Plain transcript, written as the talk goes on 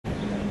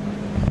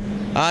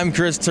I'm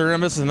Chris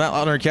Turimbus with Mount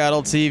Lauderdale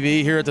Cattle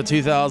TV here at the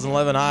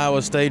 2011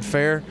 Iowa State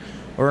Fair.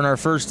 We're in our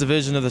first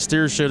division of the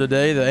steer show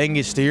today, the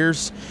Angus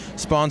steers,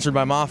 sponsored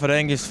by Moffitt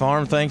Angus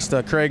Farm. Thanks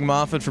to Craig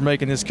Moffitt for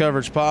making this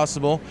coverage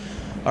possible.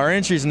 Our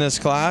entries in this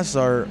class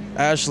are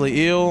Ashley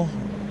Eel,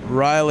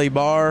 Riley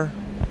Barr,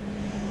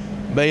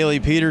 Bailey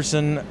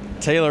Peterson,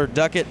 Taylor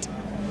Duckett,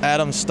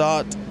 Adam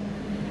Stott,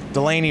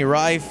 Delaney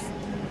Rife,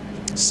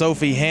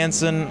 Sophie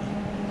Hansen,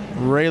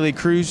 Rayleigh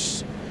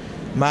Cruz,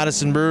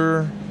 Madison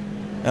Brewer,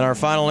 and our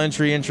final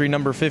entry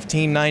number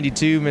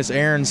 1592, Miss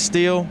Erin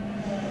Steele.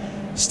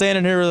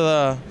 Standing here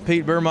with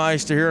Pete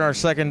Burmeister here on our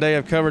second day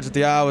of coverage at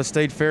the Iowa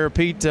State Fair.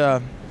 Pete, what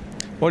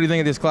do you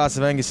think of this class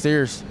of Angus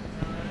steers?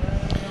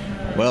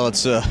 Well,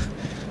 it's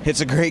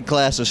a great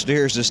class of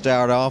steers to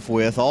start off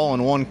with, all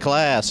in one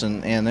class,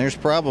 and there's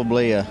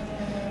probably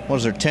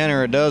 10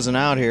 or a dozen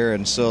out here,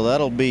 and so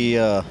that'll be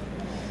a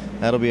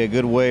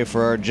good way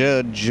for our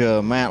judge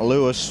Matt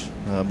Lewis,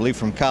 I believe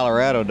from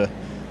Colorado,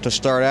 to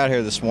start out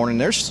here this morning.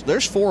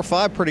 There's 4 or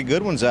 5 pretty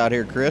good ones out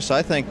here, Chris.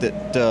 I think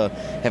that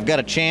have got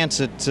a chance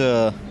at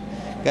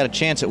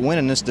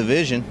winning this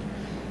division.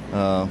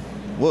 We're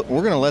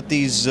going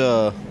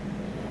to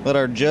let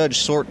our judge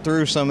sort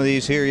through some of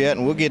these here yet,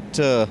 and we'll get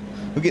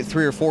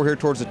 3 or 4 here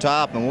towards the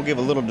top, and we'll give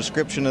a little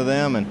description of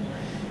them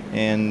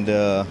and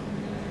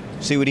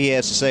see what he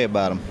has to say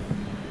about them.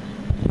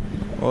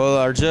 Well,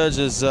 our judge,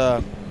 as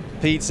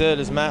Pete said,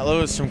 is Matt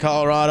Lewis from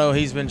Colorado.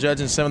 He's been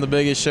judging some of the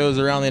biggest shows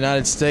around the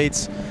United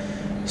States.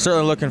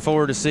 Certainly looking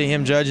forward to see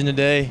him judging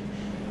today.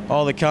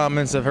 All the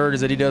comments I've heard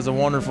is that he does a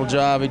wonderful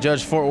job. He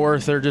judged Fort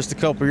Worth there just a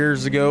couple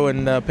years ago,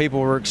 and people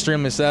were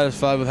extremely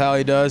satisfied with how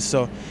he does.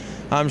 So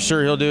I'm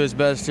sure he'll do his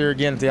best here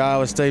again at the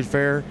Iowa State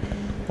Fair.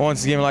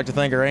 Once again, we'd like to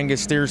thank our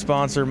Angus steer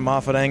sponsor,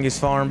 Moffitt Angus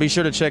Farm. Be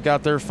sure to check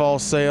out their fall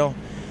sale.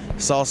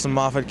 Saw some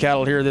Moffitt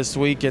cattle here this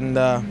week, and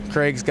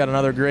Craig's got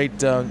another great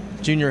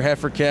junior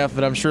heifer calf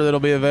that I'm sure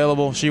that'll be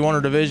available. She won her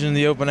division in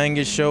the Open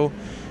Angus show.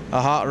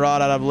 A hot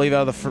rod, I believe,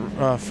 out of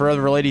the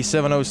Forever Lady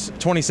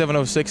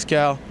 2706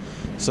 cow.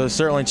 So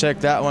certainly check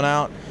that one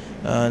out.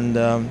 And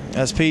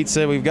as Pete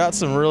said, we've got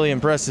some really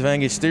impressive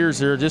Angus steers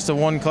here. Just a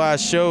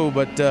one-class show,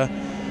 but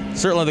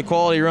certainly the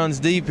quality runs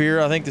deep here.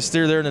 I think the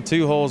steer there in the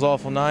 2-hole is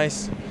awful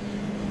nice,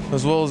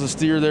 as well as the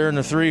steer there in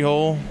the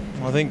 3-hole.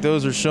 I think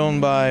those are shown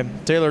by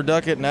Taylor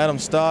Duckett and Adam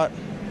Stott.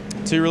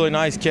 2 really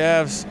nice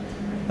calves,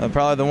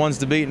 probably the ones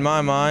to beat in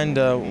my mind.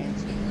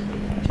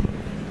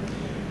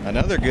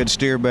 Another good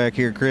steer back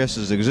here, Chris,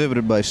 is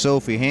exhibited by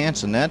Sophie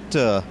Hansen.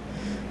 That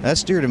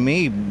steer to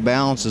me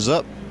balances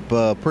up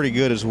pretty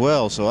good as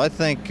well. So I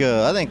think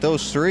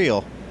those 3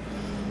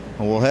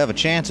 will have a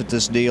chance at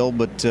this deal.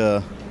 But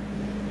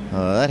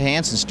that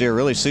Hansen steer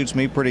really suits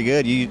me pretty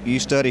good. You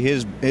study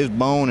his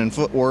bone and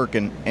footwork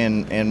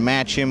and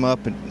match him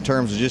up in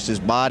terms of just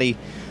his body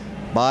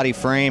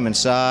frame and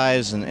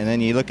size, and then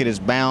you look at his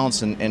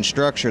balance and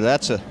structure.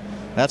 That's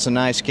a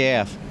nice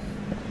calf.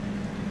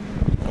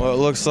 Well, it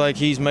looks like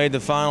he's made the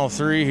final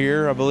 3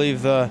 here. I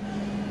believe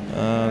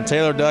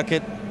Taylor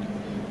Duckett,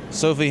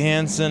 Sophie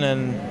Hansen,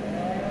 and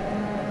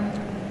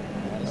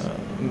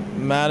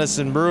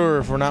Madison Brewer,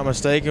 if we're not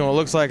mistaken. Well, it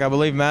looks like, I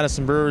believe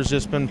Madison Brewer has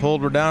just been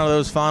pulled. We're down to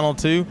those final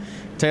 2,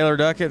 Taylor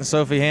Duckett and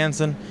Sophie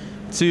Hansen,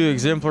 2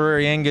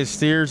 exemplary Angus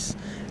steers.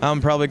 I'm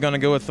probably going to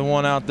go with the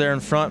one out there in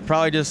front,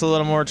 probably just a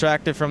little more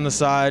attractive from the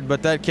side,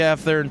 but that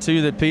calf there in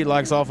 2 that Pete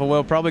likes awful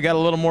well probably got a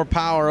little more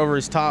power over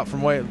his top from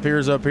the way it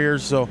appears up here,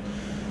 so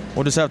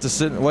we'll just have to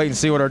sit and wait and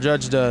see what our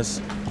judge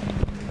does.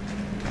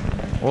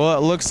 Well,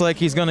 it looks like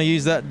he's going to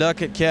use that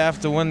Duckett calf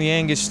to win the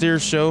Angus steer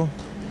show.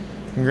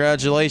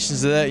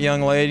 Congratulations to that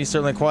young lady.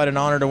 Certainly quite an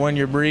honor to win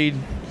your breed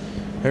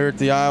here at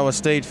the Iowa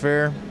State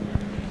Fair.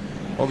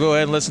 We'll go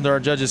ahead and listen to our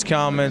judge's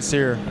comments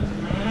here.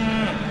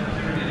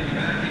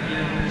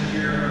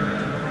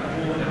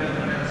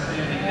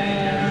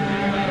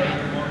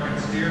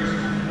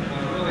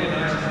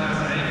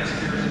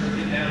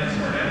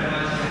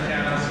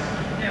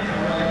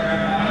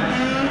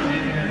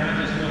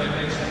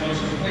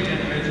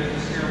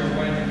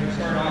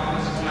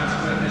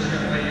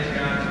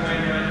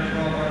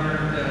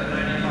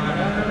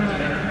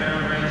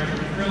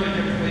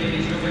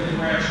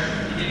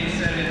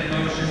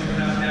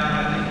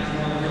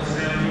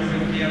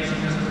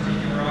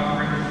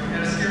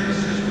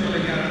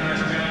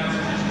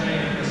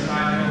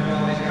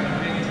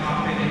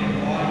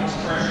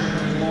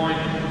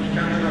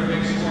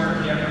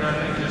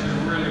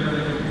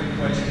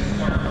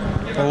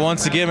 Well,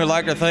 once again, we'd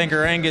like to thank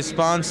our Angus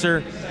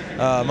sponsor,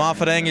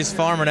 Moffitt Angus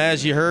Farm, and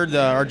as you heard,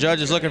 our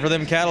judge is looking for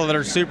them cattle that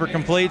are super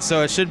complete,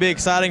 so it should be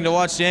exciting to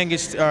watch the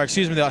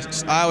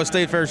the Iowa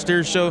State Fair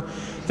Steer Show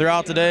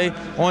throughout the day.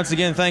 Once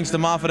again, thanks to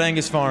Moffitt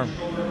Angus Farm.